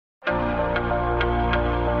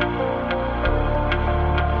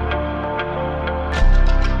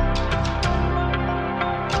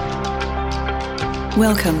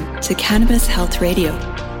Welcome to Cannabis Health Radio,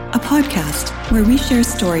 a podcast where we share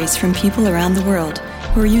stories from people around the world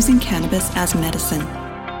who are using cannabis as medicine.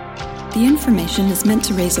 The information is meant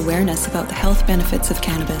to raise awareness about the health benefits of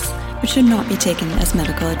cannabis, but should not be taken as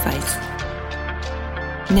medical advice.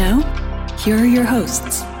 Now, here are your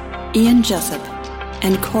hosts, Ian Jessup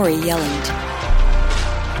and Corey Yelland.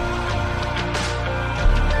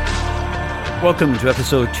 Welcome to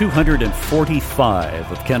episode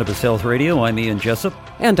 245 of Cannabis Health Radio. I'm Ian Jessup.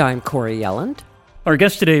 And I'm Corey Yelland. Our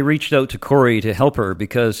guest today reached out to Corey to help her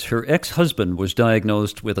because her ex-husband was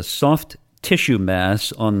diagnosed with a soft tissue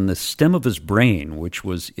mass on the stem of his brain, which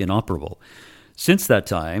was inoperable. Since that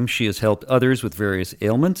time, she has helped others with various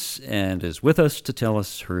ailments and is with us to tell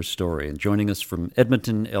us her story. And joining us from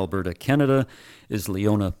Edmonton, Alberta, Canada, is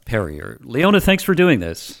Leona Perrier. Leona, thanks for doing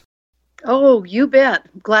this. Oh, you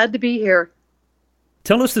bet. Glad to be here.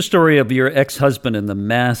 Tell us the story of your ex-husband and the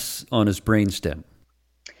mass on his brainstem.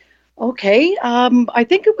 Okay. I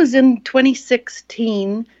think it was in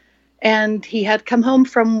 2016, and he had come home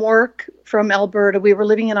from work from Alberta. We were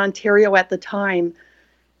living in Ontario at the time,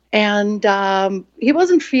 and he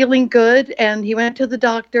wasn't feeling good, and he went to the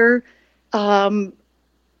doctor.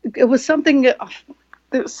 It was something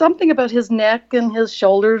about his neck and his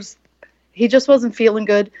shoulders. He just wasn't feeling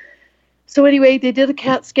good. So anyway, they did a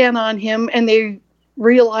CAT scan on him, and they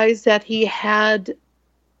realized that he had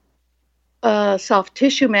a soft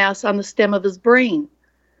tissue mass on the stem of his brain.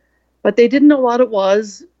 But they didn't know what it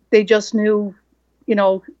was. They just knew,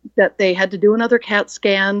 that they had to do another CAT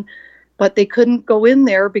scan, but they couldn't go in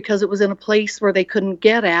there because it was in a place where they couldn't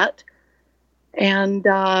get at. And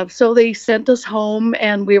so they sent us home,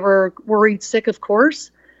 and we were worried sick, of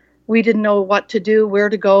course. We didn't know what to do, where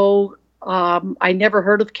to go. I never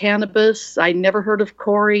heard of cannabis. I never heard of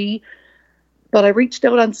Corey. But I reached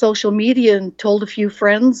out on social media and told a few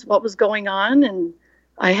friends what was going on. And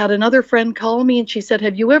I had another friend call me, and she said,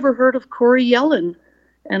 "Have you ever heard of Corey Yelland?"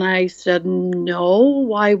 And I said, "No,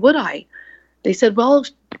 why would I?" They said, "Well,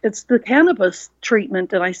 it's the cannabis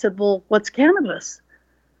treatment." And I said, "Well, what's cannabis?"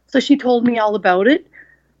 So she told me all about it.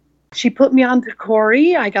 She put me on to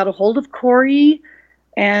Corey. I got a hold of Corey,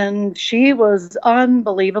 and she was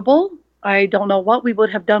unbelievable. I don't know what we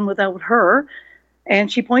would have done without her.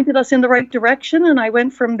 And she pointed us in the right direction, and I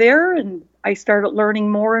went from there, and I started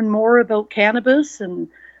learning more and more about cannabis and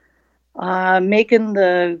making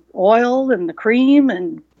the oil and the cream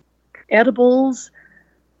and edibles.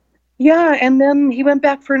 Yeah, and then he went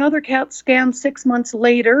back for another CAT scan 6 months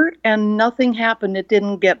later, and nothing happened. It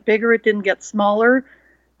didn't get bigger. It didn't get smaller.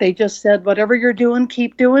 They just said, whatever you're doing,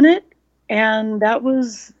 keep doing it. And that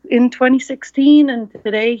was in 2016, and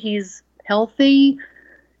today he's healthy.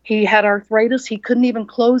 He had arthritis. He couldn't even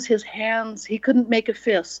close his hands. He couldn't make a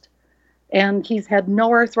fist. And he's had no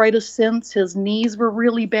arthritis since. His knees were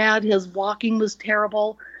really bad. His walking was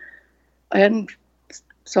terrible. And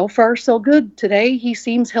so far, so good. Today, he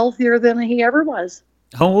seems healthier than he ever was.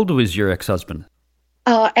 How old was your ex-husband?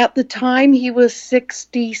 At the time, he was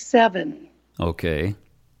 67. Okay.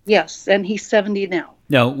 Yes, and he's 70 now.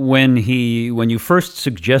 Now, when you first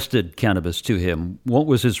suggested cannabis to him, what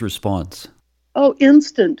was his response? Oh,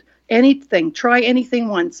 instant. Anything. Try anything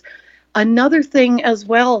once. Another thing as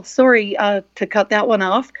well, sorry to cut that one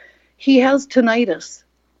off, he has tinnitus.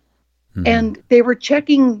 Mm-hmm. And they were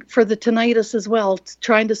checking for the tinnitus as well,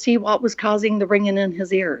 trying to see what was causing the ringing in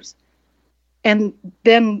his ears. And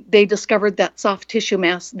then they discovered that soft tissue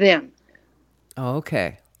mass then. Oh,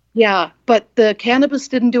 okay. Yeah, but the cannabis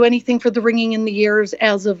didn't do anything for the ringing in the ears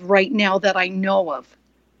as of right now that I know of.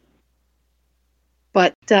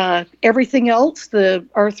 But everything else, the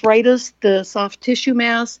arthritis, the soft tissue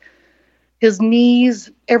mass, his knees,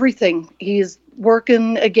 everything. He's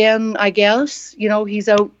working again, I guess. He's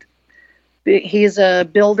out. He's a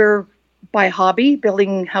builder by hobby,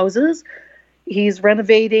 building houses. He's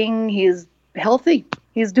renovating. He's healthy.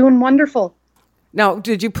 He's doing wonderful. Now,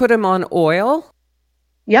 did you put him on oil?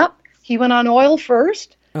 Yep. He went on oil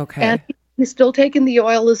first. Okay. And he's still taking the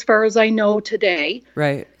oil as far as I know today.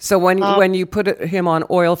 Right. So when you put him on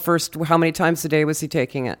oil first, how many times a day was he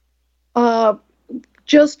taking it?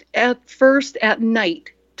 Just at first at night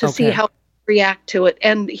to see how he react to it.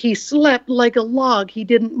 And he slept like a log. He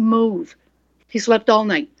didn't move. He slept all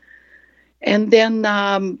night. And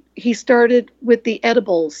then he started with the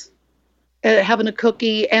edibles, having a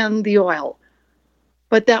cookie and the oil.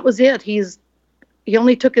 But that was it. He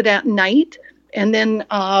only took it at night. And then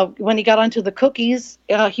when he got onto the cookies,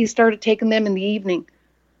 he started taking them in the evening,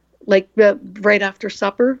 like right after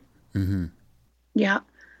supper. Mm-hmm. Yeah.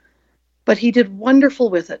 But he did wonderful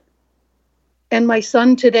with it. And my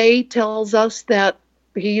son today tells us that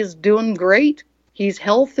he's doing great. He's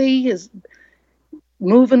healthy, is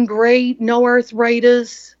moving great, no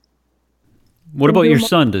arthritis. What about your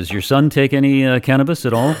son? Does your son take any cannabis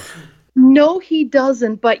at all? No, he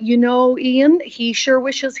doesn't. But Ian, he sure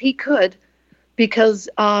wishes he could, because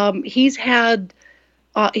he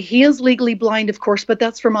is legally blind, of course, but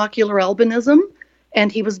that's from ocular albinism,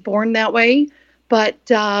 and he was born that way. But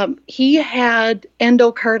he had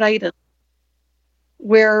endocarditis,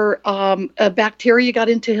 where a bacteria got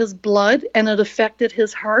into his blood and it affected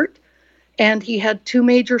his heart, and he had 2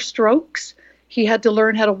 major strokes. He had to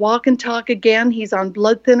learn how to walk and talk again. He's on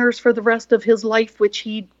blood thinners for the rest of his life, which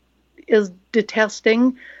he is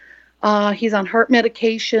detesting. He's on heart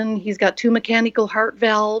medication. He's got 2 mechanical heart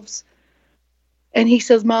valves. And he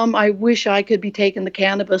says, Mom, I wish I could be taking the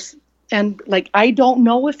cannabis. And I don't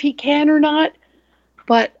know if he can or not,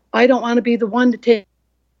 but I don't want to be the one to take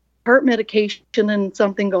heart medication and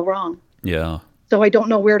something go wrong. Yeah. So I don't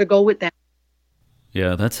know where to go with that.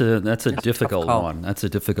 Yeah, that's a difficult one. That's a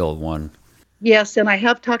difficult one. Yes, and I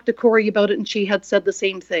have talked to Corey about it, and she had said the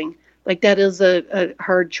same thing. That is a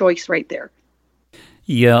hard choice right there.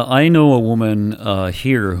 Yeah, I know a woman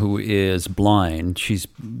here who is blind. She's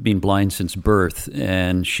been blind since birth,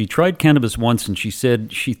 and she tried cannabis once, and she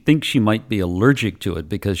said she thinks she might be allergic to it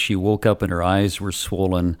because she woke up and her eyes were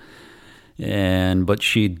swollen. But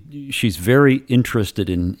she's very interested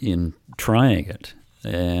in trying it.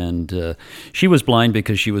 And she was blind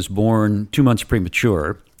because she was born 2 months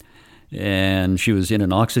premature, and she was in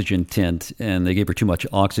an oxygen tent, and they gave her too much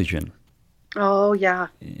oxygen. Oh, yeah.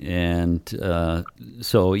 And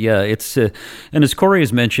so, yeah, it's and as Corey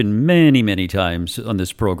has mentioned many, many times on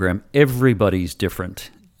this program, everybody's different.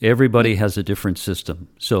 Everybody has a different system.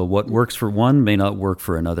 So what works for one may not work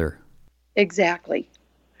for another. Exactly.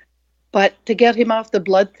 But to get him off the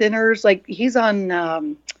blood thinners, he's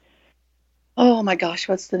on, oh my gosh,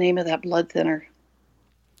 what's the name of that blood thinner?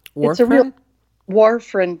 Warfarin? It's a real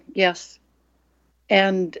warfarin, yes.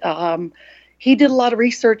 And he did a lot of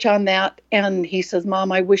research on that, and he says,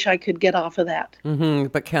 Mom, I wish I could get off of that. Mm-hmm.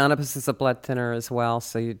 But cannabis is a blood thinner as well,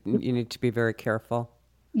 so you need to be very careful.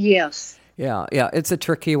 Yes. Yeah, it's a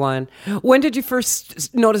tricky one. When did you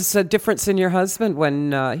first notice a difference in your husband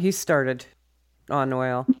when he started on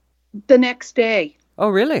oil? The next day. Oh,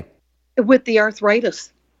 really? With the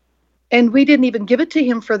arthritis. And we didn't even give it to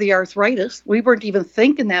him for the arthritis. We weren't even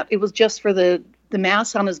thinking that. It was just for the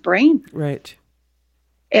mass on his brain. Right.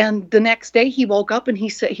 And the next day he woke up and he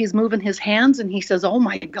said he's moving his hands, and he says, oh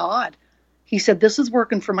my God. He said, this is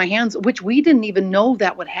working for my hands, which we didn't even know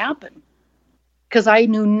that would happen. Because I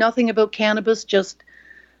knew nothing about cannabis, just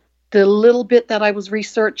the little bit that I was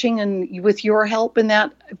researching, and with your help and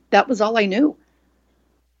that was all I knew.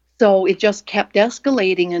 So it just kept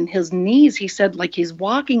escalating, and his knees, he said, he's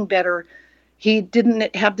walking better. He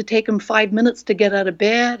didn't have to take him 5 minutes to get out of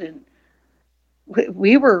bed, and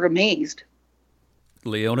we were amazed.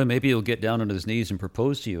 Leona, maybe he'll get down on his knees and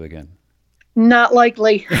propose to you again. Not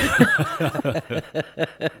likely.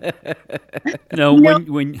 No,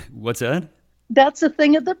 when what's that? That's a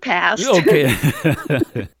thing of the past.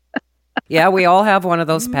 Okay. Yeah, we all have one of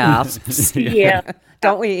those pasts. Yeah.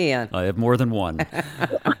 Don't we, Ian? I have more than one.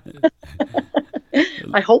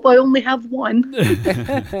 I hope I only have one.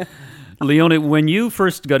 Leona, when you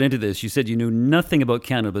first got into this, you said you knew nothing about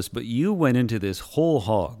cannabis, but you went into this whole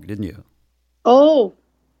hog, didn't you? Oh,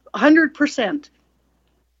 100%.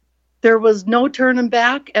 There was no turning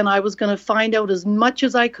back, and I was going to find out as much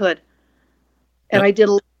as I could. And I did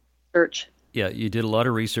a lot of research. Yeah, you did a lot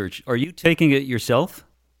of research. Are you taking it yourself?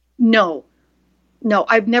 No,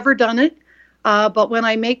 I've never done it. But when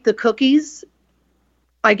I make the cookies,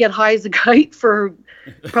 I get high as a kite for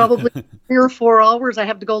probably 3 or 4 hours. I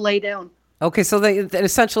have to go lay down. Okay, so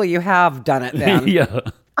essentially you have done it then. Yeah.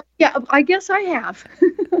 Yeah, I guess I have.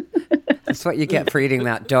 That's what you get for eating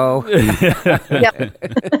that dough. Yep.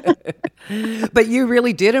 But you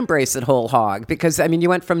really did embrace it whole hog because, you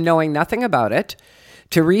went from knowing nothing about it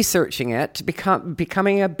to researching it to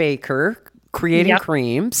becoming a baker, creating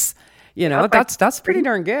creams. That's pretty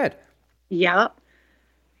darn good. Yeah.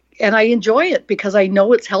 And I enjoy it because I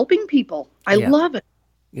know it's helping people. I love it.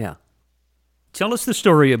 Yeah. Tell us the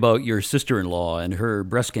story about your sister-in-law and her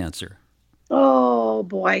breast cancer. Oh,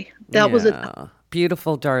 boy. That was a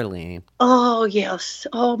beautiful Darlene. Oh, yes.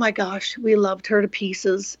 Oh, my gosh. We loved her to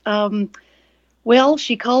pieces. Well,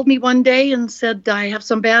 she called me one day and said, I have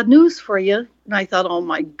some bad news for you. And I thought, oh,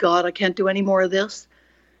 my God, I can't do any more of this.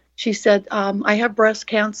 She said, I have breast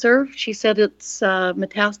cancer. She said it's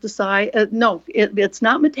metastasized. No, it's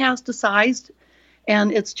not metastasized.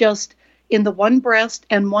 And it's just in the one breast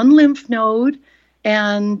and one lymph node.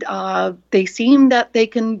 And they seem that they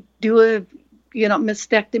can do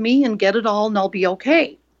mastectomy and get it all and I'll be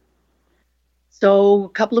okay. So a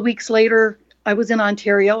couple of weeks later, I was in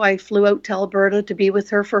Ontario. I flew out to Alberta to be with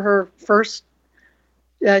her for her first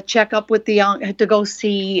checkup with to go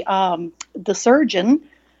see the surgeon.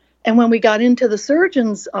 And when we got into the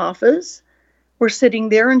surgeon's office, we're sitting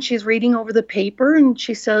there and she's reading over the paper and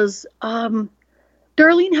she says,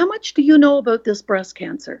 Darlene, how much do you know about this breast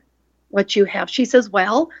cancer? What you have? She says,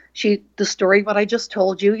 well, the story, what I just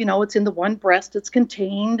told you, it's in the one breast it's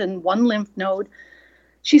contained and one lymph node.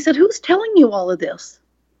 She said, who's telling you all of this?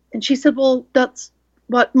 And she said, well, that's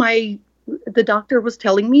what the doctor was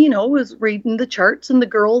telling me, was reading the charts and the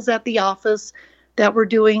girls at the office that were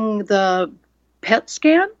doing the PET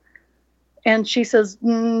scan. And she says,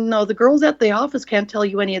 no, the girls at the office can't tell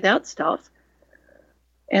you any of that stuff.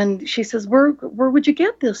 And she says, where would you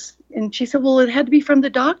get this? And she said, well, it had to be from the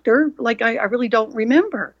doctor. Like, I really don't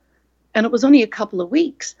remember. And it was only a couple of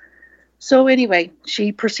weeks. So anyway,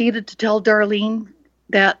 she proceeded to tell Darlene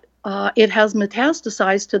that it has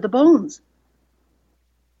metastasized to the bones.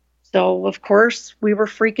 So, of course, we were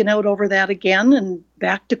freaking out over that again. And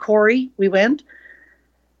back to Corey we went.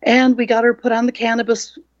 And we got her put on the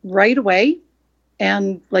cannabis right away.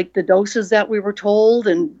 And like the doses that we were told.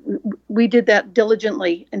 And we did that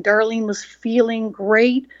diligently. And Darlene was feeling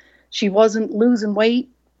great. She wasn't losing weight.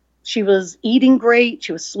 She was eating great.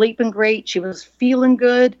 She was sleeping great. She was feeling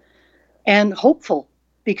good and hopeful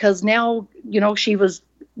because now,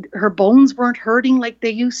 her bones weren't hurting like they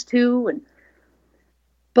used to.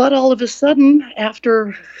 But all of a sudden,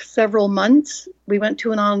 after several months, we went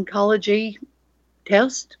to an oncology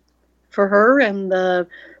test for her, and the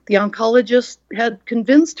oncologist had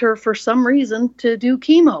convinced her for some reason to do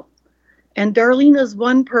chemo. And Darlene is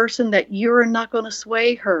one person that you're not going to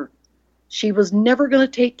sway her. She was never going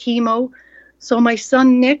to take chemo. So my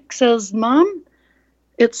son, Nick, says, Mom,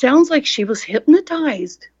 it sounds like she was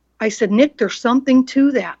hypnotized. I said, Nick, there's something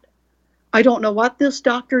to that. I don't know what this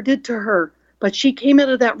doctor did to her, but she came out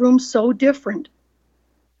of that room so different.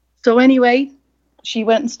 So anyway, she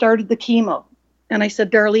went and started the chemo. And I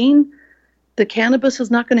said, Darlene, the cannabis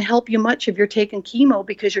is not going to help you much if you're taking chemo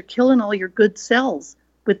because you're killing all your good cells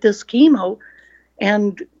with this chemo.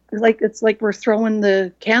 And it's like we're throwing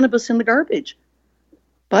the cannabis in the garbage.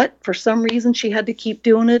 But for some reason, she had to keep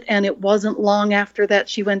doing it. And it wasn't long after that,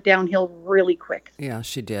 she went downhill really quick. Yeah,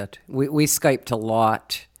 she did. We Skyped a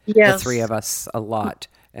lot, yes. The three of us, a lot.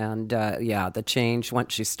 And the change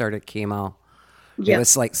once she started chemo, yes. It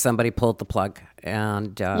was like somebody pulled the plug.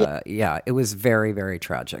 And it was very, very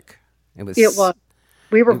tragic. It was.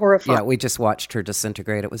 We were horrified. Yeah, we just watched her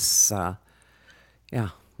disintegrate. It was, it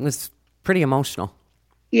was pretty emotional.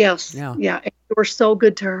 Yes. Yeah. Yeah. We were so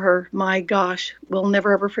good to her. My gosh, we'll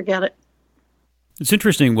never ever forget it. It's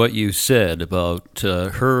interesting what you said about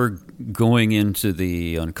her going into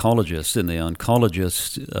the oncologist, and the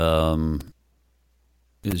oncologist,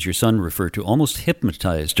 as your son referred to, almost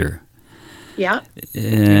hypnotized her. Yeah.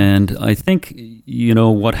 And I think,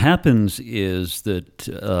 what happens is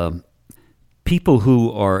that people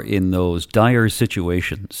who are in those dire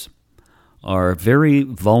situations are very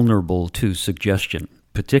vulnerable to suggestion,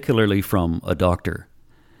 particularly from a doctor.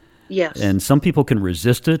 Yes. And some people can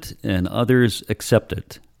resist it and others accept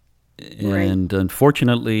it. Right. And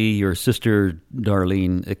unfortunately, your sister,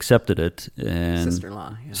 Darlene, accepted it. And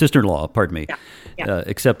Sister-in-law, pardon me. Yeah.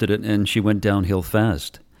 Accepted it, and she went downhill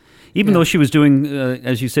fast. Even though she was doing,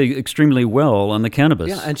 as you say, extremely well on the cannabis.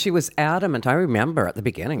 Yeah, and she was adamant. I remember at the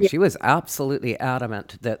beginning, she was absolutely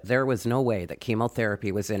adamant that there was no way that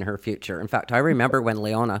chemotherapy was in her future. In fact, I remember when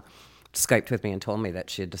Leona Skyped with me and told me that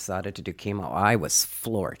she had decided to do chemo. I was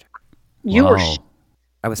floored. You were.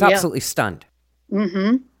 I was absolutely stunned.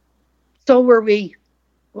 Mm-hmm. So were we.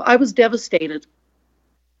 Well, I was devastated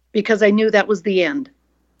because I knew that was the end.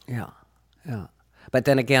 Yeah. But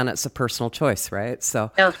then again, it's a personal choice, right?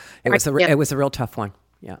 So yeah. it was a real tough one.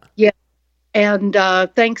 Yeah. Yeah. And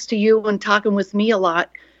thanks to you and talking with me a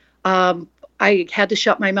lot, I had to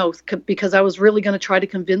shut my mouth because I was really going to try to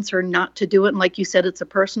convince her not to do it. And like you said, it's a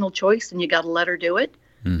personal choice and you got to let her do it.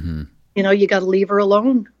 Mm-hmm. You got to leave her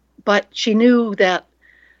alone. But she knew by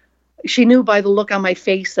the look on my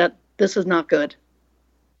face that this is not good.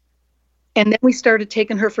 And then we started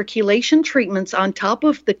taking her for chelation treatments on top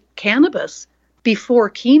of the cannabis before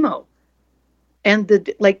chemo. And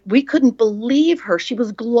we couldn't believe her. She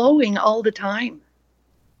was glowing all the time.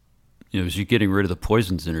 She's getting rid of the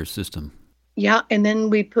poisons in her system. Yeah, and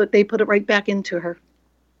then they put it right back into her.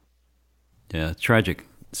 Yeah, tragic,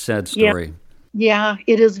 sad story. Yeah,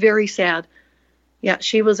 it is very sad. Yeah,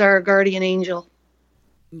 she was our guardian angel.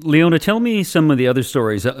 Leona, tell me some of the other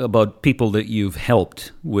stories about people that you've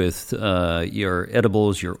helped with your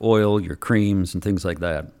edibles, your oil, your creams, and things like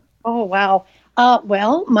that. Oh, wow.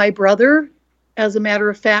 Well, my brother, as a matter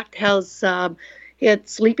of fact, has had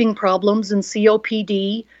sleeping problems and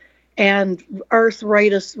COPD and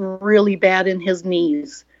arthritis really bad in his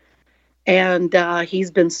knees. And he's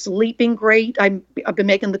been sleeping great. I've been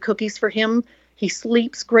making the cookies for him. He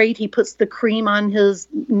sleeps great. He puts the cream on his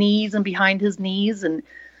knees and behind his knees. And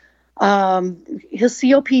his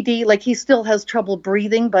COPD, like he still has trouble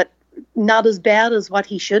breathing, but not as bad as what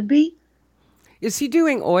he should be. Is he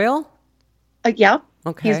doing oil? Yeah.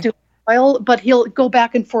 Okay. He's doing oil, but he'll go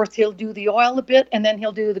back and forth. He'll do the oil a bit, and then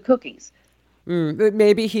he'll do the cookies. But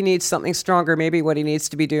maybe he needs something stronger. Maybe what he needs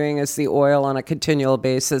to be doing is the oil on a continual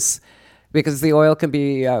basis, because the oil can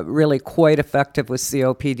be really quite effective with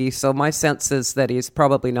COPD. So my sense is that he's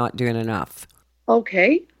probably not doing enough.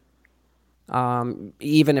 Okay.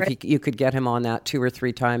 Even if you could get him on that 2 or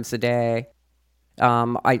 3 times a day.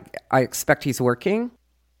 I expect he's working.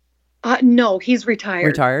 No, he's retired.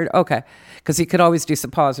 Retired? Okay. Because he could always do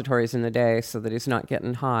suppositories in the day so that he's not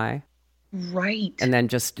getting high. Right. And then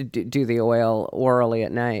just do the oil orally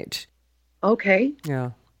at night. Okay.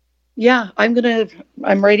 Yeah. Yeah, I'm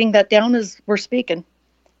writing that down as we're speaking,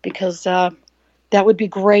 because that would be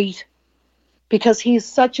great, because he's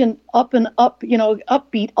such an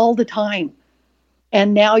upbeat all the time.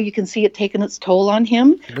 And now you can see it taking its toll on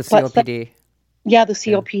him. The COPD. Yeah, the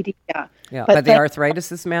COPD, yeah. Yeah, but the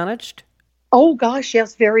arthritis is managed? Oh, gosh,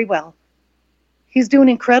 yes, very well. He's doing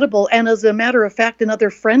incredible. And as a matter of fact, another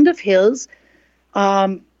friend of his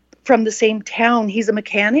from the same town, he's a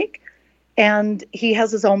mechanic, and he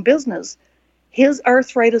has his own business. His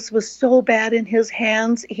arthritis was so bad in his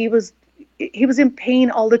hands. He was in pain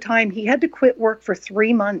all the time. He had to quit work for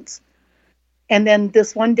 3 months. And then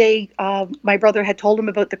this one day, my brother had told him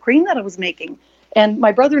about the cream that I was making. And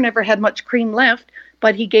my brother never had much cream left,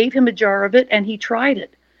 but he gave him a jar of it and he tried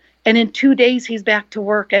it. And in 2 days, he's back to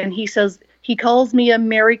work. And he says, he calls me a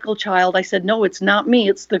miracle child. I said, no, it's not me.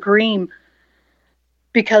 It's the cream.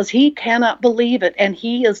 Because he cannot believe it. And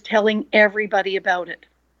he is telling everybody about it.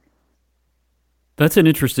 That's an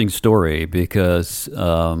interesting story, because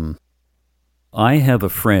I have a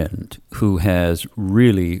friend who has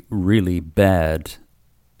really, really bad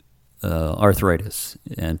arthritis,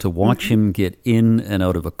 and to watch him get in and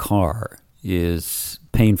out of a car is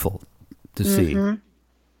painful to see.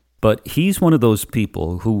 But he's one of those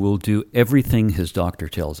people who will do everything his doctor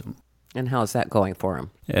tells him. And how's that going for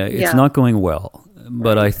him? It's not going well.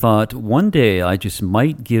 But I thought one day I just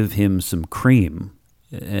might give him some cream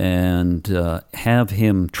and have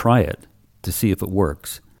him try it to see if it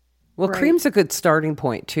works. Well, cream's a good starting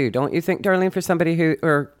point, too. Don't you think, Darlene, for somebody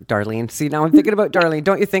Darlene, see, now I'm thinking about Darlene.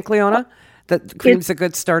 Don't you think, Leona, that cream's a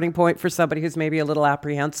good starting point for somebody who's maybe a little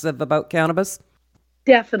apprehensive about cannabis?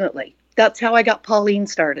 Definitely. That's how I got Pauline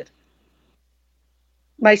started.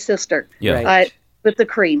 My sister. Yeah. Right. With the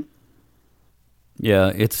cream.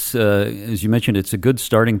 Yeah, it's as you mentioned, it's a good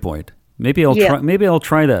starting point. Maybe I'll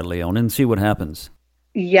try that, Leona, and see what happens.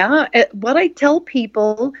 Yeah. What I tell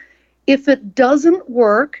people, if it doesn't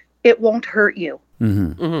work, it won't hurt you.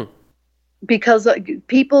 Because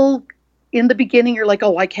people in the beginning are like,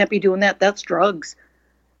 oh, I can't be doing that. That's drugs.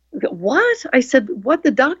 What? I said, what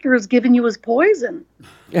the doctor has given you is poison.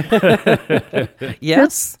 Yes.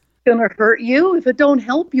 It's going to hurt you. If it don't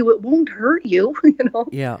help you, it won't hurt you,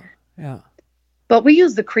 Yeah. But we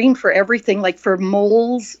use the cream for everything, like for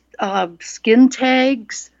moles, skin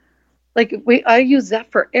tags. I use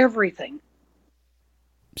that for everything.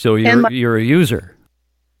 So you're a user.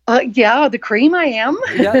 Yeah, the cream I am.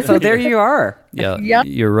 Yeah, so there you are. Yeah,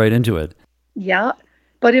 you're right into it. Yeah,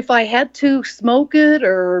 but if I had to smoke it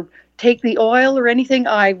or take the oil or anything,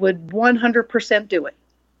 I would 100% do it.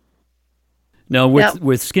 Now,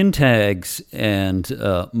 with skin tags and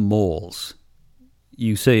moles,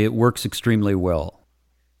 you say it works extremely well.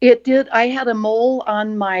 It did. I had a mole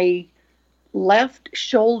on my left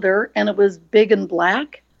shoulder, and it was big and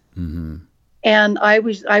black. Mm-hmm. And I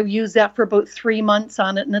used that for about 3 months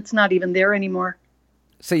on it, and it's not even there anymore.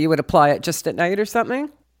 So you would apply it just at night or something?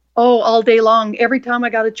 Oh, all day long. Every time I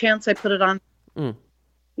got a chance, I put it on.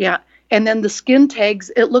 Yeah. And then the skin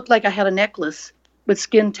tags, it looked like I had a necklace with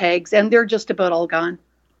skin tags, and they're just about all gone.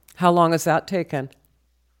 How long has that taken?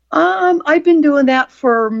 I've been doing that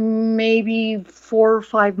for maybe 4 or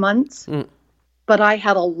 5 months, but I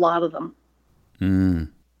had a lot of them.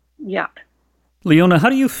 Yeah. Leona, how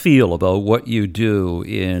do you feel about what you do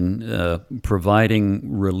in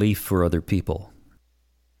providing relief for other people?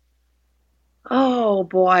 Oh,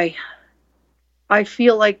 boy. I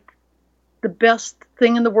feel like the best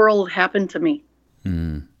thing in the world happened to me.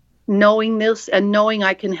 Knowing this and knowing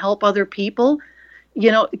I can help other people,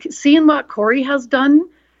 seeing what Corey has done,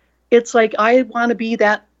 it's like I want to be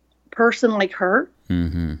that person like her.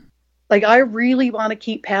 Mm-hmm. Like I really want to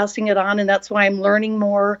keep passing it on, and that's why I'm learning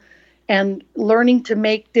more and learning to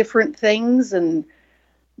make different things and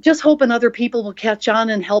just hoping other people will catch on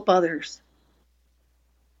and help others.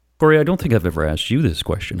 Corey, I don't think I've ever asked you this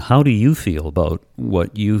question. How do you feel about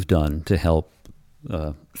what you've done to help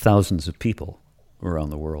thousands of people around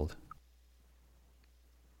the world?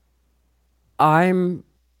 I'm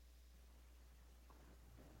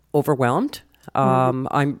overwhelmed.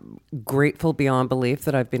 I'm grateful beyond belief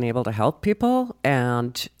that I've been able to help people,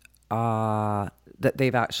 and that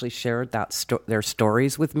they've actually shared their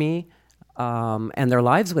stories with me, and their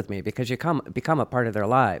lives with me, because you become a part of their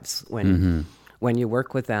lives when you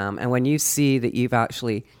work with them, and when you see that you've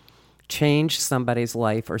actually changed somebody's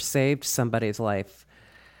life or saved somebody's life.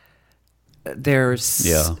 How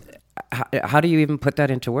do you even put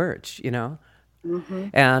that into words? Mm-hmm.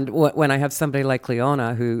 And when I have somebody like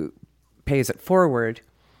Leona who pays it forward,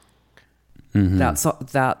 that's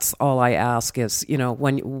all I ask is,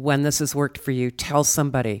 when this has worked for you, tell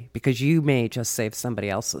somebody, because you may just save somebody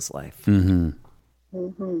else's life.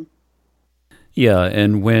 Yeah,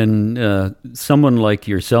 and when someone like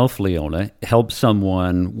yourself, Leona, helps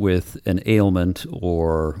someone with an ailment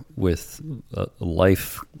or with a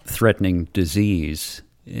life-threatening disease,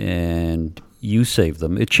 and you save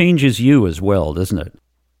them, it changes you as well, doesn't it?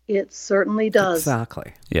 It certainly does.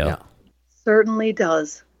 Exactly. Yeah. Certainly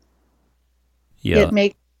does. Yeah.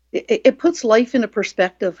 It puts life into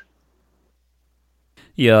perspective.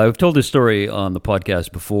 Yeah, I've told this story on the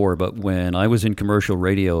podcast before, but when I was in commercial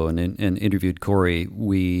radio and interviewed Corey,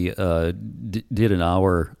 we did an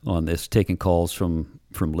hour on this, taking calls from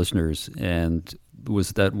listeners, and it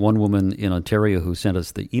was that one woman in Ontario who sent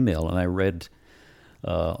us the email, and I read.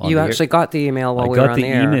 You actually got the email while we were on the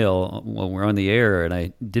air. I got the email while we were on the air, and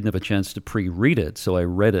I didn't have a chance to pre-read it, so I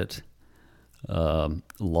read it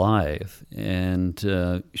live,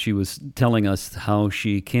 and she was telling us how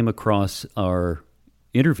she came across our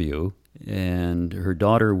interview, and her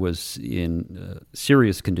daughter was in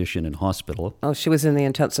serious condition in hospital. Oh, she was in the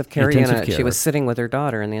intensive care unit. She was sitting with her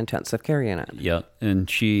daughter in the intensive care unit. Yeah, and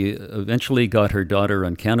she eventually got her daughter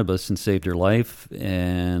on cannabis and saved her life,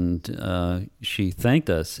 and she thanked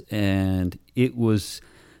us, and it was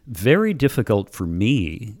very difficult for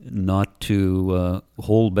me not to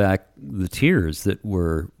hold back the tears that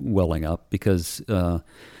were welling up, because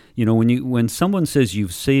when someone says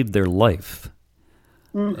you've saved their life,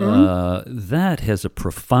 that has a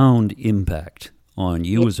profound impact on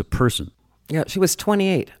you as a person. Yeah, she was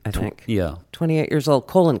 28, I think. 28 years old,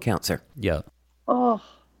 colon cancer. Yeah. Oh.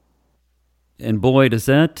 And boy, does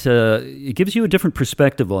that, it gives you a different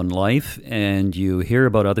perspective on life, and you hear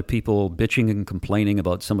about other people bitching and complaining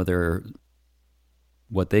about some of their,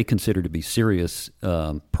 what they consider to be serious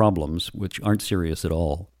problems, which aren't serious at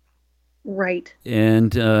all. Right.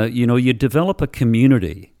 And, you develop a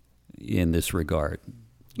community in this regard.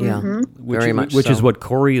 Yeah, very much which so. is what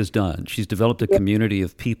Corey has done. She's developed a community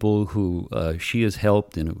of people who she has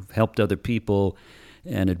helped and who've helped other people,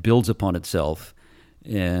 and it builds upon itself.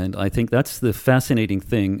 And I think that's the fascinating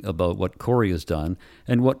thing about what Corey has done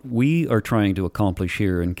and what we are trying to accomplish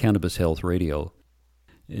here in Cannabis Health Radio.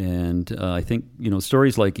 And I think,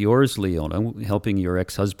 stories like yours, Leona, helping your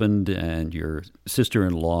ex-husband and your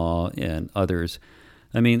sister-in-law and others,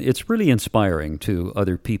 I mean, it's really inspiring to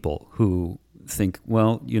other people who think,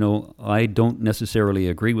 well, I don't necessarily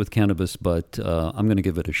agree with cannabis, but I'm going to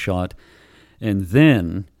give it a shot. And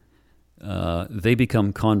then they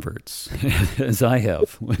become converts, as I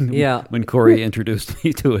have when Corey introduced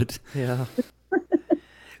me to it. Yeah.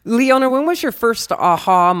 Leona, when was your first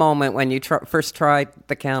aha moment when you first tried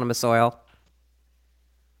the cannabis oil?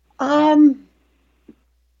 I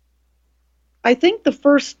think the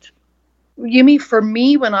first, you mean for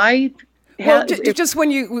me when I just when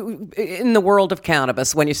you, in the world of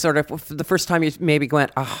cannabis, when you sort of, the first time you maybe went,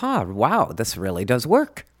 aha, wow, this really does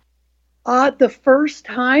work. The first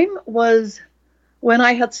time was when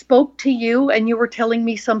I had spoke to you and you were telling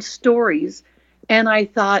me some stories, and I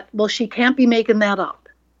thought, well, she can't be making that up.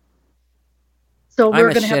 So I'm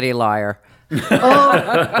a shitty liar. Making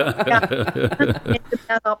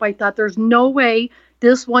that up. I thought there's no way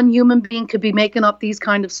this one human being could be making up these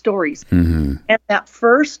kind of stories. Mm-hmm. And that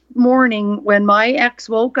first morning when my ex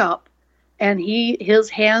woke up and his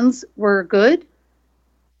hands were good,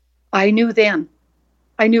 I knew then.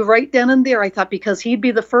 I knew right then and there. I thought, because he'd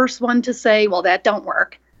be the first one to say, well, that don't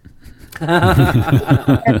work.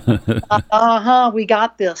 We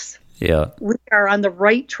got this. Yeah. We are on the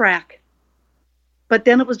right track. But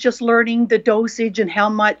then it was just learning the dosage and how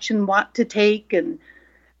much and what to take. And,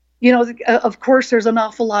 of course, there's an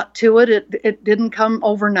awful lot to it. It didn't come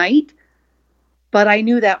overnight. But I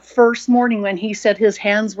knew that first morning when he said his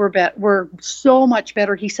hands were so much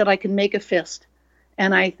better, he said, I can make a fist.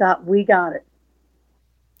 And I thought, we got it.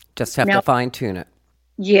 Just have to fine tune it.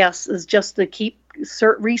 Yes, it's just to keep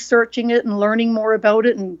researching it and learning more about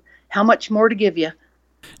it and how much more to give you.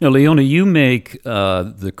 Now, Leona, you make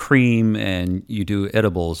the cream and you do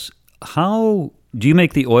edibles. How do you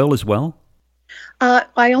make the oil as well?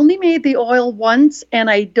 I only made the oil once, and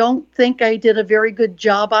I don't think I did a very good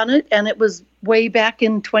job on it. And it was way back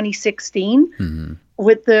in 2016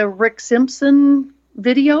 with the Rick Simpson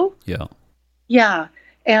video. Yeah. Yeah.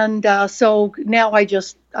 And so now I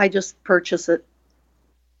just purchase it.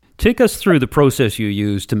 Take us through the process you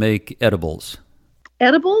use to make edibles.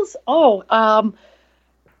 Edibles? Oh,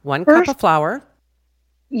 1 cup of flour.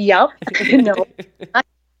 Yep. No.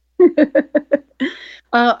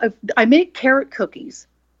 I make carrot cookies.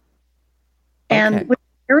 And with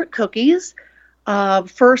carrot cookies,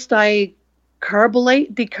 first I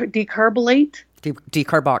decarbonate.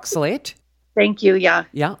 Decarboxylate. Thank you. Yeah.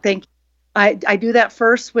 Yeah. Thank you. I do that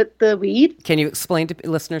first with the weed. Can you explain to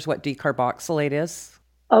listeners what decarboxylate is?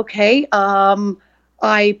 Okay.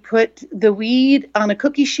 I put the weed on a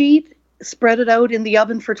cookie sheet, spread it out in the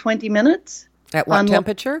oven for 20 minutes. At what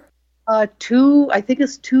temperature? I think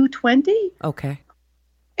it's 220. Okay.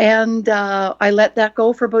 And I let that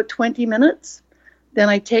go for about 20 minutes. Then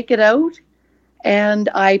I take it out and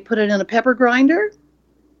I put it in a pepper grinder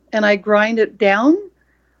and I grind it down.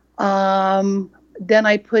 Then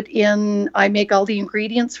I make all the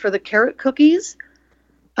ingredients for the carrot cookies.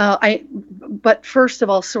 But first of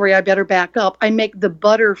all, sorry, I better back up. I make the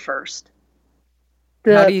butter first.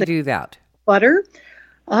 How do you do that? Butter?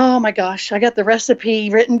 Oh my gosh, I got the recipe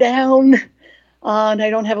written down, and I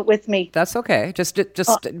don't have it with me. That's okay. Just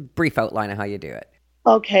a brief outline of how you do it.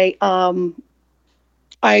 Okay.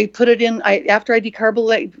 I put it in. After I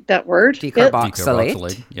decarbonate that word.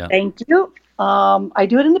 Decarboxylate. Yeah. Thank you. I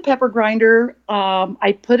do it in the pepper grinder.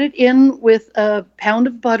 I put it in with a pound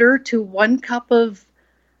of butter to 1 cup of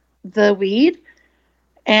the weed,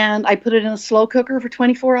 and I put it in a slow cooker for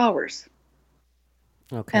 24 hours.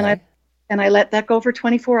 Okay. And I let that go for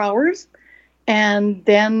 24 hours. And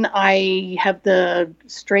then I have the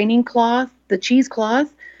straining cloth, the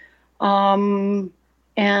cheesecloth, and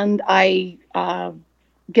I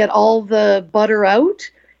get all the butter out,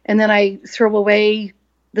 and then I throw away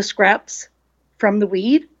the scraps from the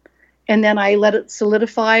weed, and then I let it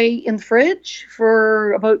solidify in the fridge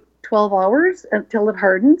for about 12 hours until it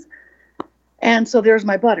hardens. And so there's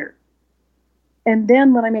my butter. And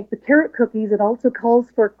then when I make the carrot cookies, it also calls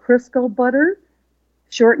for Crisco butter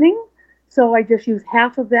shortening. So I just use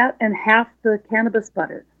half of that and half the cannabis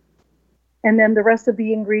butter. And then the rest of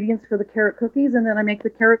the ingredients for the carrot cookies. And then I make the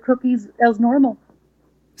carrot cookies as normal.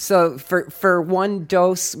 So for one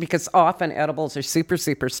dose, because often edibles are super,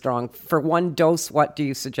 super strong, for one dose, what do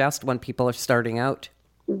you suggest when people are starting out?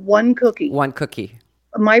 1 cookie. 1 cookie.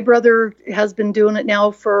 My brother has been doing it now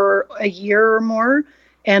for a year or more.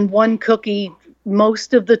 And 1 cookie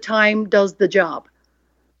most of the time does the job.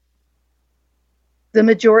 The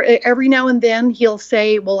majority, every now and then he'll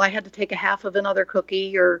say, well, I had to take a half of another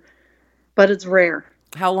cookie, but it's rare.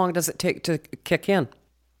 How long does it take to kick in?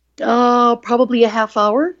 Probably a half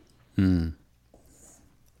hour. Now,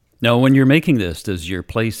 when you're making this, does your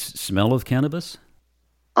place smell of cannabis?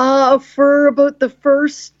 For about the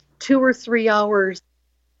first 2 or 3 hours.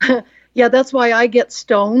 Yeah, that's why I get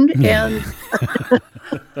stoned. And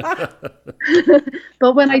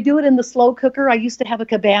but when I do it in the slow cooker, I used to have a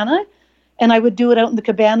cabana, and I would do it out in the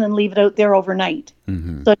cabana and leave it out there overnight.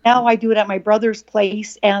 Mm-hmm. So now I do it at my brother's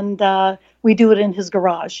place, and we do it in his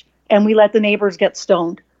garage, and we let the neighbors get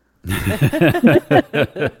stoned.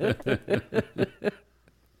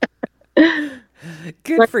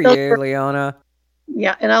 Good for you, Leona.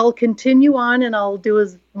 Yeah, and I'll continue on, and I'll do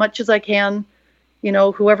as much as I can.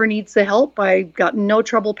 Whoever needs the help, I got no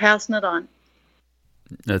trouble passing it on.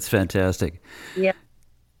 That's fantastic. Yeah.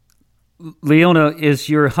 Leona, is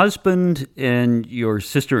your husband and your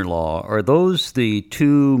sister-in-law, are those the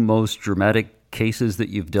 2 most dramatic cases that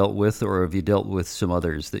you've dealt with, or have you dealt with some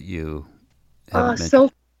others that you haven't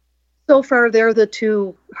mentioned? So far, they're the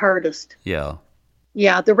 2 hardest. Yeah.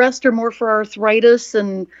 Yeah, the rest are more for arthritis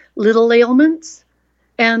and little ailments,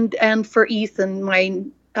 and for Ethan, my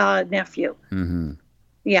nephew. Mm-hmm.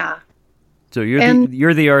 Yeah. So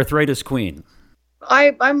you're the arthritis queen.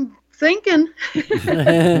 I'm thinking.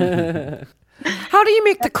 How do you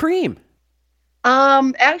make the cream?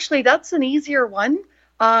 Actually, that's an easier one.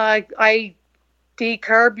 I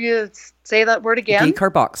say that word again.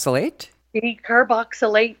 Decarboxylate.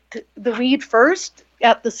 Decarboxylate the weed first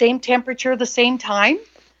at the same temperature, the same time.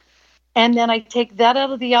 And then I take that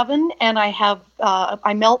out of the oven and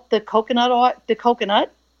I melt the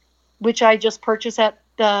coconut, which I just purchase at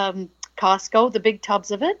Costco, the big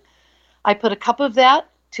tubs of it. I put a cup of that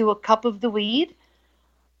to a cup of the weed.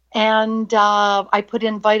 And I put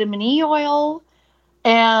in vitamin E oil.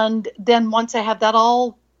 And then once I have that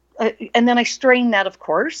all, and then I strain that, of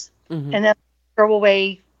course, and then throw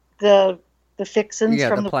away the fixins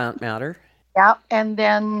from the plant matter. Yeah, and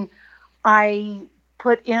then I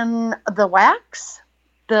put in the wax,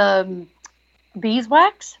 the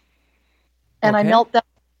beeswax, and I melt that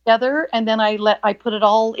together, and then I put it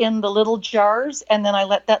all in the little jars, and then I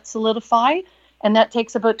let that solidify, and that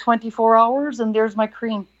takes about 24 hours, and there's my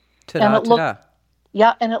cream. Ta-da.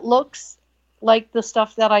 And it looks like the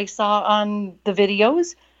stuff that I saw on the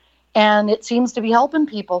videos, and it seems to be helping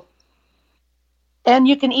people. And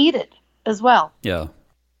you can eat it as well. Yeah.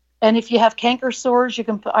 And if you have canker sores,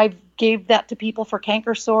 I gave that to people for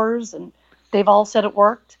canker sores, and they've all said it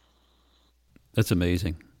worked. That's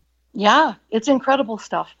amazing. Yeah, it's incredible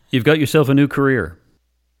stuff. You've got yourself a new career.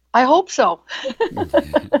 I hope so.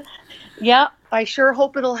 Yeah, I sure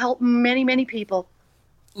hope it'll help many, many people.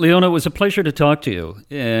 Leona, it was a pleasure to talk to you.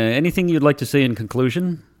 Anything you'd like to say in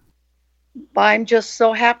conclusion? I'm just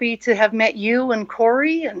so happy to have met you and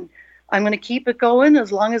Corey, and I'm going to keep it going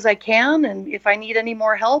as long as I can. And if I need any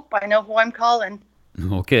more help, I know who I'm calling.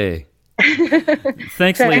 Okay.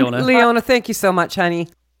 Thanks, Leona. Leona, thank you so much, honey.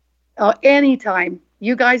 Anytime.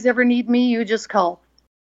 You guys ever need me, you just call.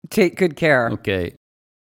 Take good care. Okay.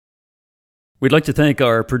 We'd like to thank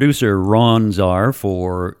our producer, Ron Czar,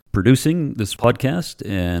 for producing this podcast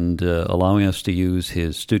and allowing us to use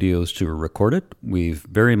his studios to record it. We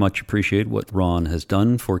very much appreciate what Ron has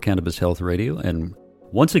done for Cannabis Health Radio, and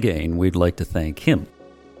once again, we'd like to thank him.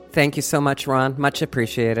 Thank you so much, Ron. Much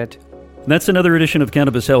appreciated. That's another edition of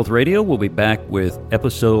Cannabis Health Radio. We'll be back with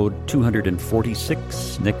episode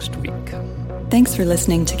 246 next week. Thanks for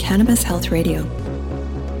listening to Cannabis Health Radio.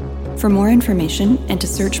 For more information and to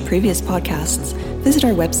search previous podcasts, visit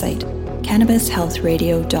our website,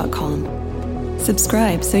 cannabishealthradio.com.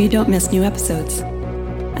 Subscribe so you don't miss new episodes.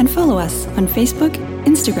 And follow us on Facebook,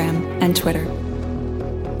 Instagram, and Twitter.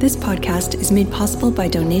 This podcast is made possible by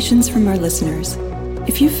donations from our listeners.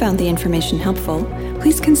 If you found the information helpful,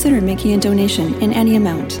 please consider making a donation in any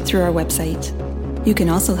amount through our website. You can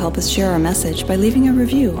also help us share our message by leaving a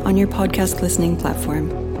review on your podcast listening platform.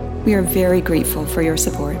 We are very grateful for your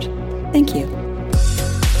support. Thank you.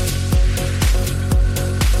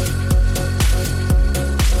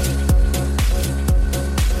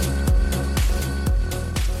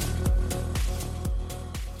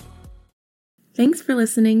 Thanks for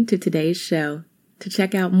listening to today's show. To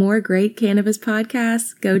check out more great cannabis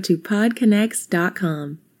podcasts, go to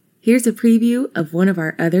podconnects.com. Here's a preview of one of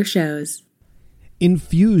our other shows.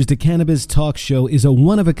 Infused, a cannabis talk show, is a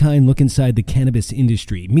one-of-a-kind look inside the cannabis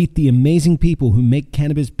industry. Meet the amazing people who make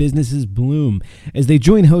cannabis businesses bloom as they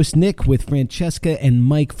join host Nick with Francesca and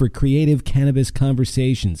Mike for creative cannabis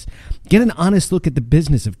conversations. Get an honest look at the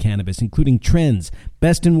business of cannabis, including trends,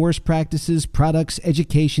 best and worst practices, products,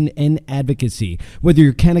 education, and advocacy. Whether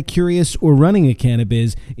you're canna curious or running a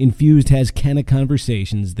cannabis, Infused has canna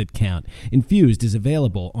conversations that count. Infused is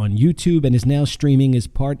available on YouTube and is now streaming as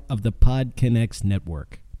part of the PodConnects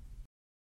network.